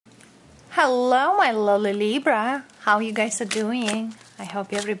Hello, my lovely Libra. How you guys are doing? I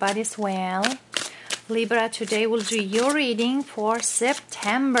hope everybody's well. Libra, today we'll do your reading for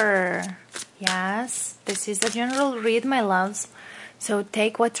September. Yes, this is a general read, my loves. So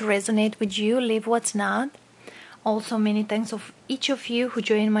take what resonates with you, leave what's not. Also, many thanks of each of you who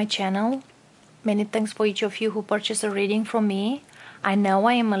joined my channel. Many thanks for each of you who purchased a reading from me. I know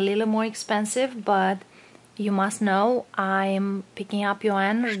I am a little more expensive, but you must know I'm picking up your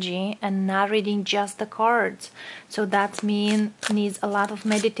energy and not reading just the cards. So that needs a lot of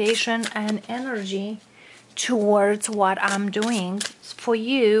meditation and energy towards what I'm doing for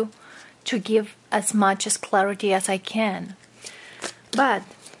you to give as much as clarity as I can. But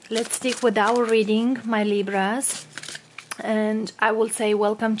let's stick with our reading, my Libras. And I will say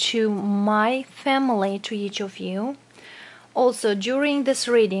welcome to my family, to each of you. Also, during this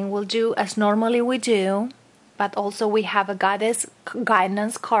reading, we'll do as normally we do, but also we have a goddess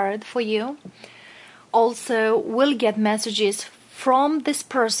guidance card for you. Also, we'll get messages from this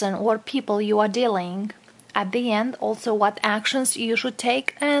person or people you are dealing. At the end, also what actions you should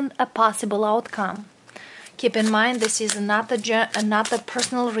take and a possible outcome. Keep in mind, this is not a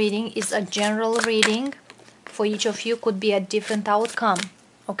personal reading, it's a general reading. For each of you could be a different outcome,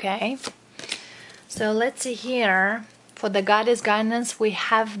 okay? So let's see here. For the goddess guidance, we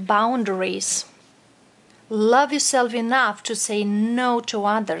have boundaries. Love yourself enough to say no to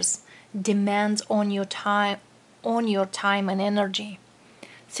others. Demands on your time and energy.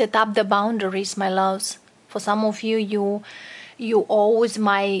 Set up the boundaries, my loves. For some of you, you always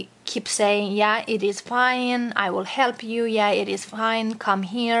might keep saying, yeah, it is fine, I will help you, yeah, it is fine, come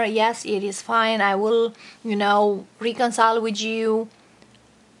here, yes, it is fine, I will, reconcile with you.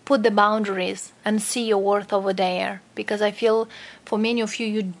 Put the boundaries and see your worth over there, because I feel for many of you,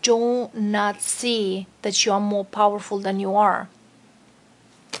 you do not see that you are more powerful than you are.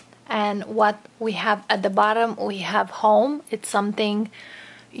 And what we have at the bottom, we have home. It's something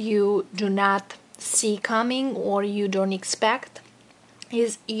you do not see coming or you don't expect.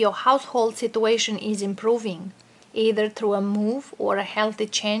 Is your household situation is improving, either through a move or a healthy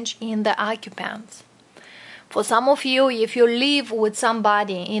change in the occupants. For some of you, if you live with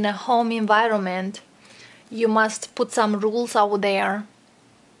somebody in a home environment, you must put some rules out there,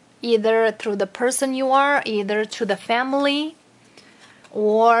 either through the person you are, either to the family,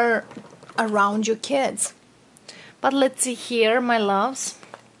 or around your kids. But let's see here, my loves,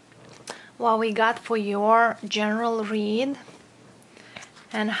 what we got for your general read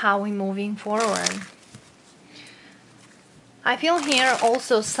and how we're moving forward. I feel here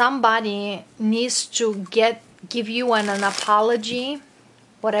also somebody needs to give you an apology,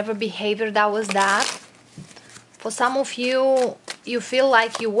 whatever behavior that was that. For some of you, you feel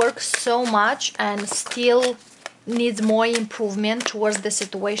like you work so much and still needs more improvement towards the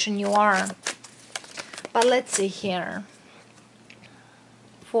situation you are. But let's see here.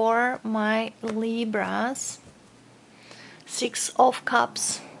 For my Libras, 6 of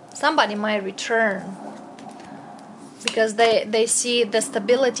Cups. Somebody might return, because they see the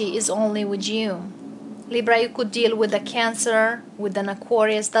stability is only with you. Libra, you could deal with a Cancer, with an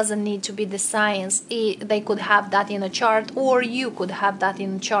Aquarius, doesn't need to be the signs. They could have that in a chart, or you could have that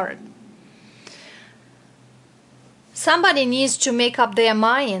in a chart. Somebody needs to make up their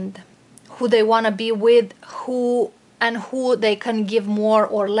mind who they want to be with, who they can give more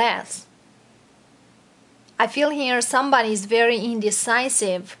or less. I feel here somebody is very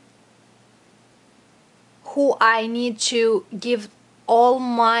indecisive, who I need to give all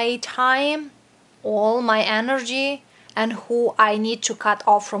my time, all my energy, and who I need to cut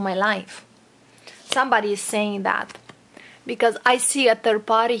off from my life. Somebody is saying that, because I see a third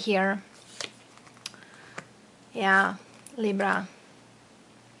party here. Yeah, Libra.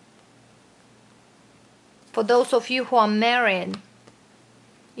 For those of you who are married,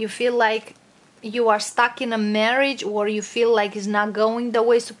 you feel like you are stuck in a marriage, or you feel like it's not going the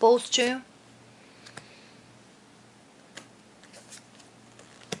way it's supposed to.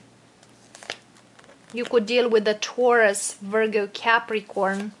 You could deal with the Taurus, Virgo,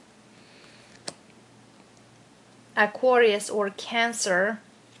 Capricorn, Aquarius, or Cancer,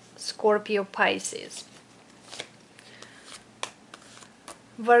 Scorpio, Pisces.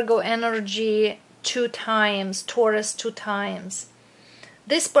 Virgo energy 2 times, Taurus 2 times.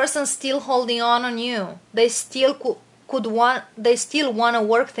 This person's still holding on you. They still they still want to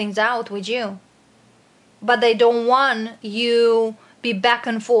work things out with you, but they don't want you be back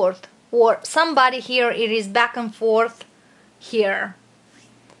and forth. Or somebody here, it is back and forth here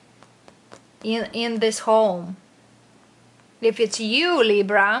in this home. If it's you,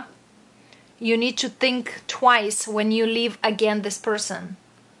 Libra, you need to think twice when you leave again this person.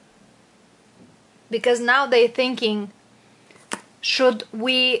 Because now they're thinking, should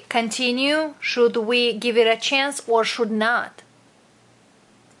we continue? Should we give it a chance or should not?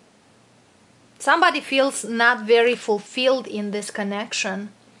 Somebody feels not very fulfilled in this connection,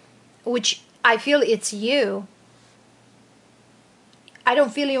 which I feel it's you. I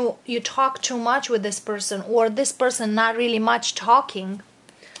don't feel you talk too much with this person, or this person not really much talking.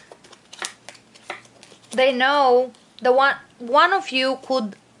 They know the one of you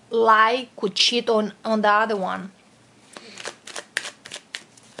could lie, could cheat on the other one.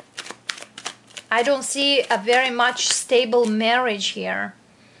 I don't see a very much stable marriage here.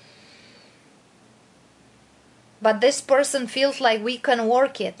 But this person feels like we can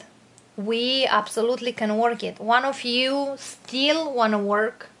work it. We absolutely can work it. One of you still want to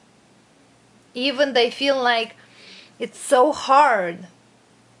work. Even they feel like it's so hard.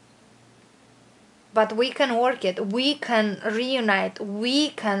 But we can work it. We can reunite. We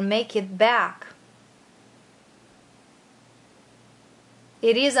can make it back.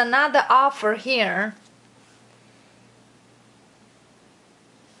 It is another offer here.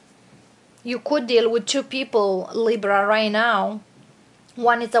 You could deal with two people, Libra, right now.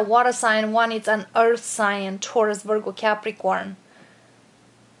 One is a water sign, one is an earth sign, Taurus, Virgo, Capricorn.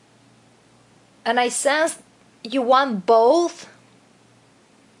 And I sense you want both.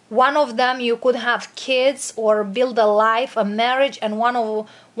 One of them you could have kids or build a life, a marriage, and one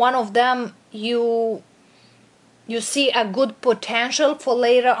of them you see a good potential for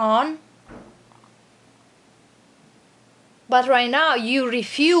later on. But right now you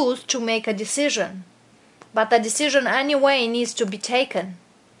refuse to make a decision. But the decision anyway needs to be taken.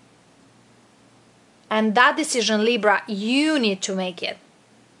 And that decision, Libra, you need to make it.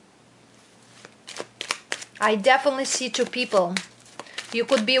 I definitely see two people. You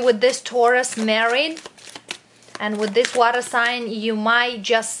could be with this Taurus married, and with this water sign you might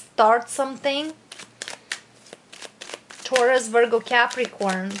just start something. Taurus, Virgo,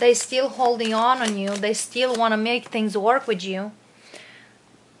 Capricorn, they still holding on you. They still want to make things work with you.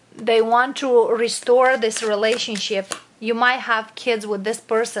 They want to restore this relationship. You might have kids with this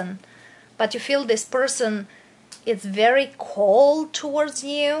person, but you feel this person is very cold towards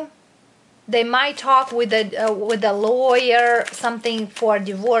you. They might talk with a lawyer, something for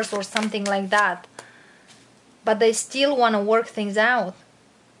divorce or something like that. But they still want to work things out.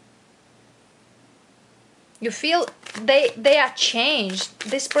 You feel they are changed.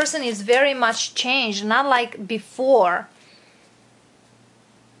 This person is very much changed, not like before.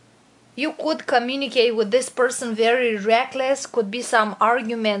 You could communicate with this person very reckless. Could be some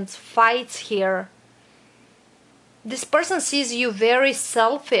arguments, fights here. This person sees you very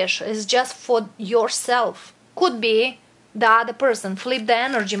selfish. It's just for yourself. Could be the other person. Flip the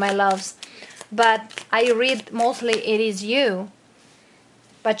energy, my loves. But I read mostly it is you.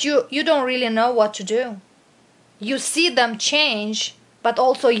 But you don't really know what to do. You see them change, but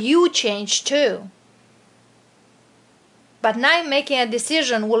also you change too. But now making a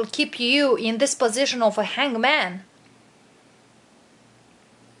decision will keep you in this position of a hangman.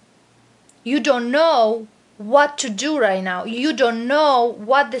 You don't know what to do right now. You don't know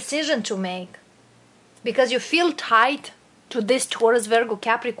what decision to make. Because you feel tied to this Taurus, Virgo,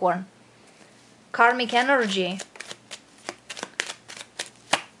 Capricorn. Karmic energy.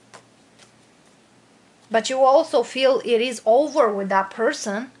 But you also feel it is over with that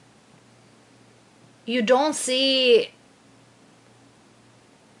person. You don't see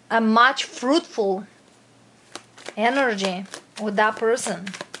a much fruitful energy with that person.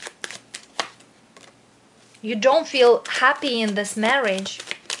 You don't feel happy in this marriage.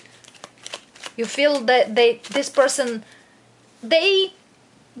 You feel that this person, they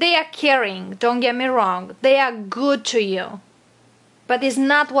are caring, don't get me wrong. They are good to you. But it's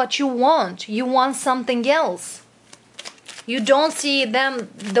not what you want. You want something else. You don't see them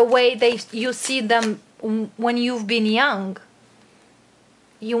the way you see them when you've been young.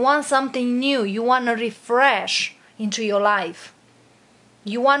 You want something new. You want to refresh into your life.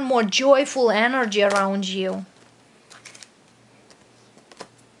 You want more joyful energy around you.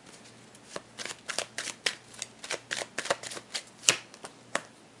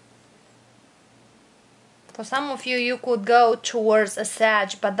 For some of you, you could go towards a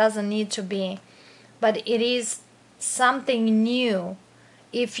Sag, but doesn't need to be. But it is something new.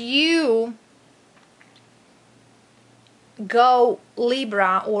 If you go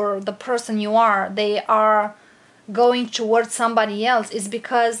Libra, or the person you are, they are going towards somebody else, is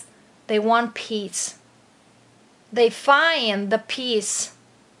because they want peace. They find the peace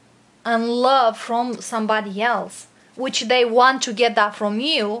and love from somebody else, which they want to get that from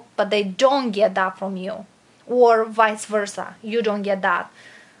you, but they don't get that from you. Or vice versa, you don't get that.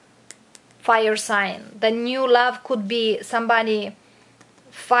 fire sign. The new love could be somebody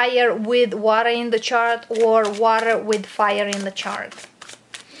fire with water in the chart, or water with fire in the chart.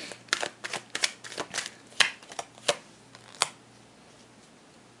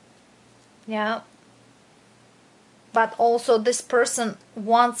 Yeah. But also this person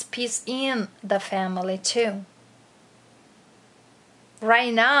wants peace in the family too.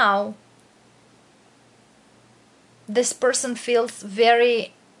 Right now, this person feels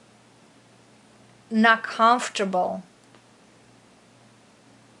very not comfortable.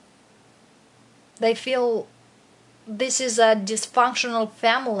 They feel this is a dysfunctional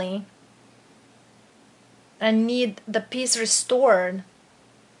family and need the peace restored.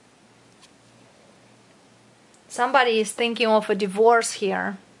 Somebody is thinking of a divorce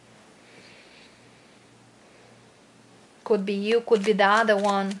here. Could be you, could be the other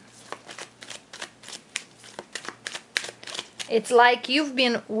one. It's like you've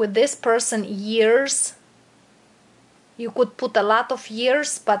been with this person years. You could put a lot of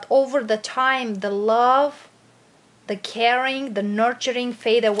years, but over the time, the love, the caring, the nurturing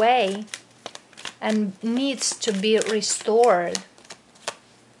fade away and needs to be restored.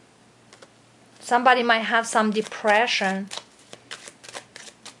 Somebody might have some depression.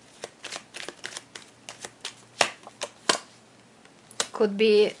 Could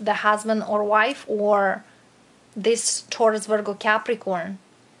be the husband or wife, or this Taurus, Virgo, Capricorn.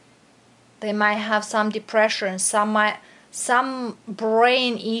 They might have some depression, some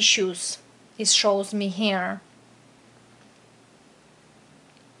brain issues. It shows me here.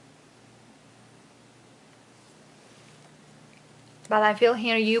 But I feel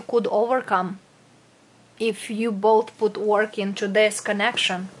here you could overcome if you both put work into this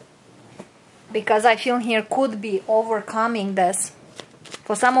connection. Because I feel here could be overcoming this.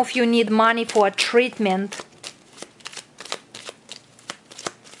 For some of you need money for a treatment.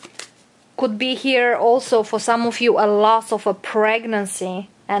 Could be here also for some of you a loss of a pregnancy,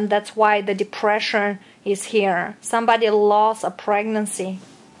 and that's why the depression is here. Somebody lost a pregnancy.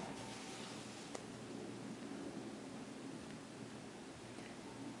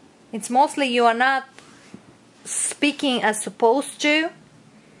 It's mostly you are not speaking as supposed to,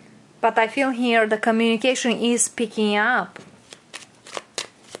 but I feel here the communication is picking up.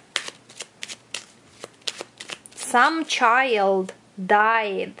 Some child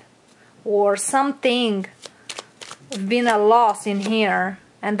died, or something been a loss in here,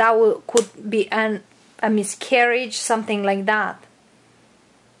 and that could be a miscarriage, something like that.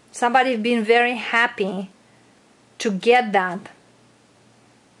 Somebody been very happy to get that,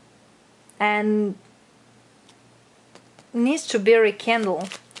 and needs to be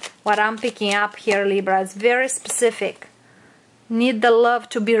rekindled. What I'm picking up here, Libra, is very specific. Need the love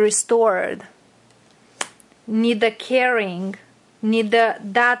to be restored. Need the caring. Need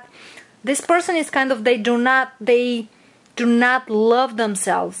that. This person is kind of, they do not love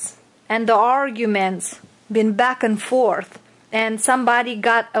themselves, and the arguments been back and forth, and somebody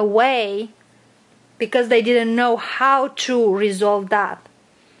got away because they didn't know how to resolve that.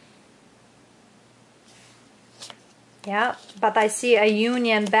 Yeah, but I see a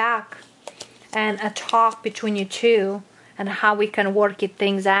union back and a talk between you two and how we can work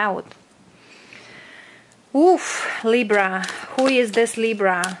things out. Oof, Libra. Who is this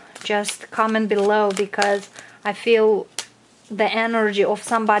Libra? Just comment below, because I feel the energy of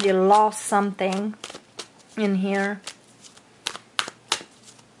somebody lost something in here.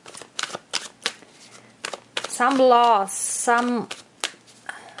 Some loss, some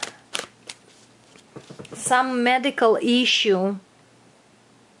medical issue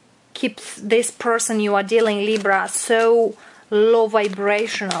keeps this person you are dealing, Libra, so low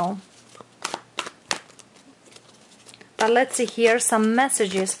vibrational. But let's see here some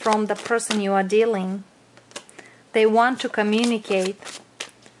messages from the person you are dealing. They want to communicate.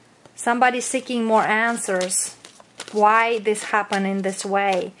 Somebody seeking more answers. Why this happened in this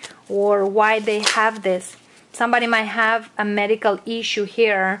way, or why they have this. Somebody might have a medical issue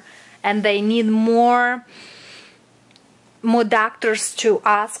here, and they need more doctors to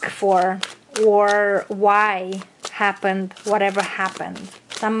ask for, or why happened whatever happened.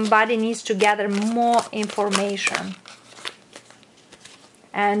 Somebody needs to gather more information.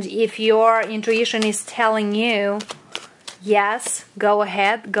 And if your intuition is telling you, yes, go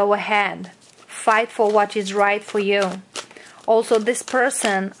ahead, go ahead. Fight for what is right for you. Also, this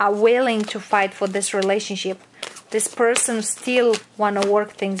person are willing to fight for this relationship. This person still want to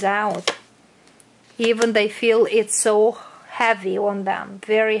work things out. Even they feel it's so heavy on them,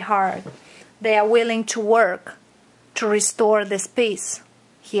 very hard. They are willing to work to restore this peace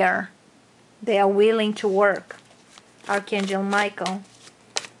here. They are willing to work. Archangel Michael.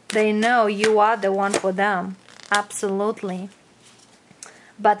 They know you are the one for them. Absolutely.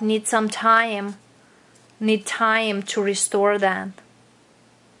 But need some time. Need time to restore that.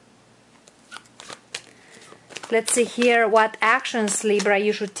 Let's see here what actions, Libra,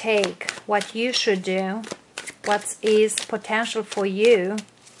 you should take. What you should do. What is potential for you.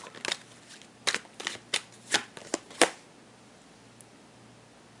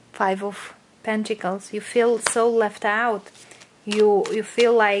 Five of Pentacles. You feel so left out. You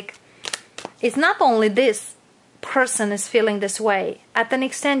feel like it's not only this person is feeling this way. At an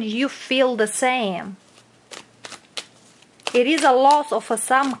extent, you feel the same. It is a loss of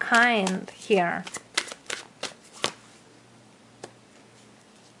some kind here.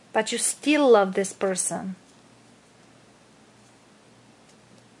 But you still love this person.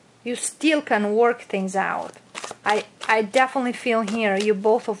 You still can work things out. I definitely feel here, you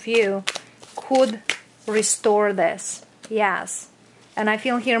both of you could restore this. Yes. And I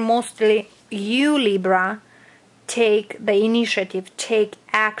feel here mostly you, Libra, take the initiative, take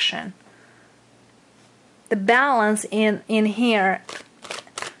action. The balance in here,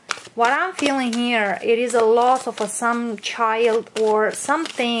 what I'm feeling here, it is a loss of some child or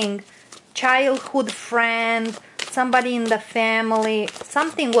something, childhood friend, somebody in the family.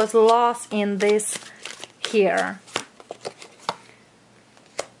 Something was lost in this here.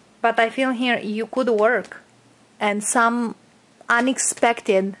 But I feel here you could work and some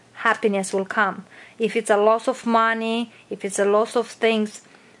unexpected happiness will come. If it's a loss of money, if it's a loss of things,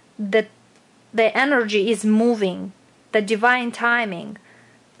 the energy is moving, the divine timing.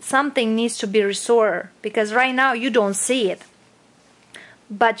 Something needs to be restored because right now you don't see it.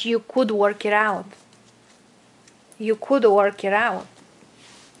 But you could work it out. You could work it out.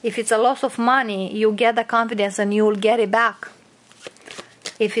 If it's a loss of money, you get the confidence and you will get it back.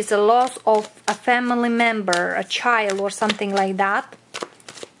 If it's a loss of a family member, a child or something like that,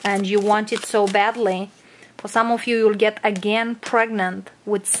 and you want it so badly, for some of you, you'll get again pregnant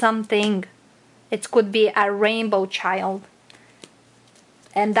with something. It could be a rainbow child.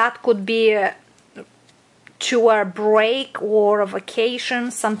 And that could be to a break or a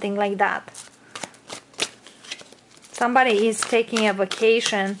vacation, something like that. Somebody is taking a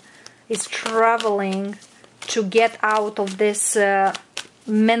vacation, is traveling to get out of this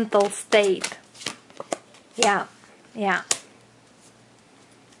mental state. Yeah, yeah,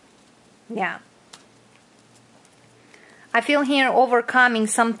 yeah. I feel here overcoming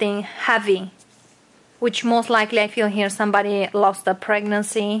something heavy, which most likely I feel here somebody lost a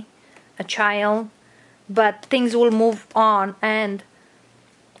pregnancy, a child, but things will move on, and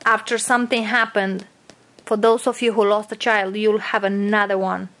after something happened, for those of you who lost a child, you'll have another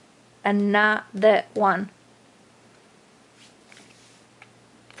one. Another one.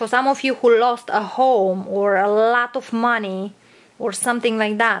 For some of you who lost a home or a lot of money or something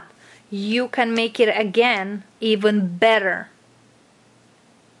like that, you can make it again even better.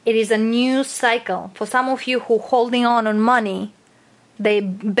 It is a new cycle. For some of you who holding on money, the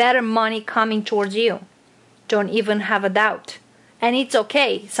better money coming towards you. Don't even have a doubt. And it's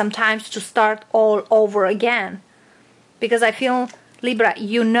okay sometimes to start all over again. Because I feel, Libra,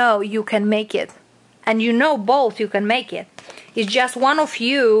 you know you can make it. And you know both you can make it. It's just one of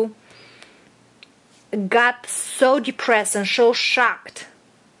you got so depressed and so shocked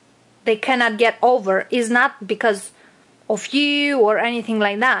they cannot get over. It's not because of you or anything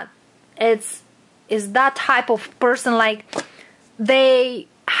like that. It's that type of person, like they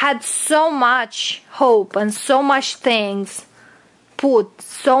had so much hope and so much things, put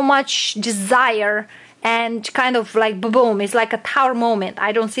so much desire, and kind of like boom, it's like a tower moment.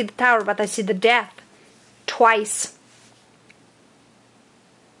 I don't see the tower, but I see the death twice.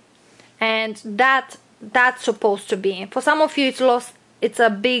 And that's supposed to be. For some of you it's a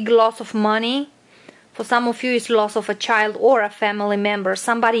big loss of money. For some of you it's loss of a child or a family member,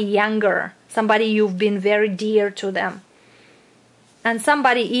 somebody younger, somebody you've been very dear to them. And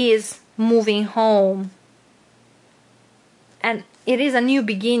somebody is moving home. And it is a new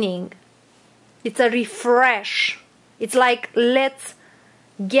beginning. It's a refresh. It's like, let's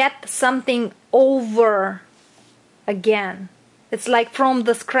get something over again. It's like from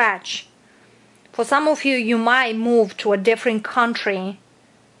the scratch. For some of you, you might move to a different country,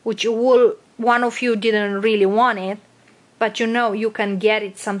 which one of you didn't really want it, but you know you can get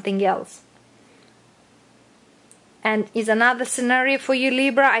it something else. And is another scenario for you,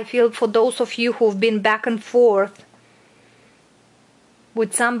 Libra. I feel for those of you who've been back and forth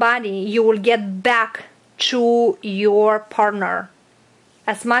with somebody, you will get back to your partner.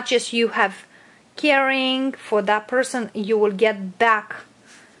 As much as you have caring for that person, you will get back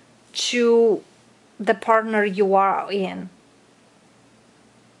to the partner you are in.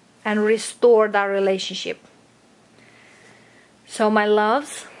 and restore that relationship. So my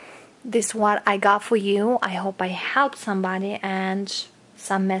loves, this is what I got for you. I hope I helped somebody and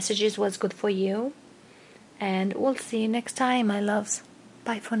some messages was good for you. And we'll see you next time, my loves.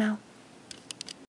 Bye for now.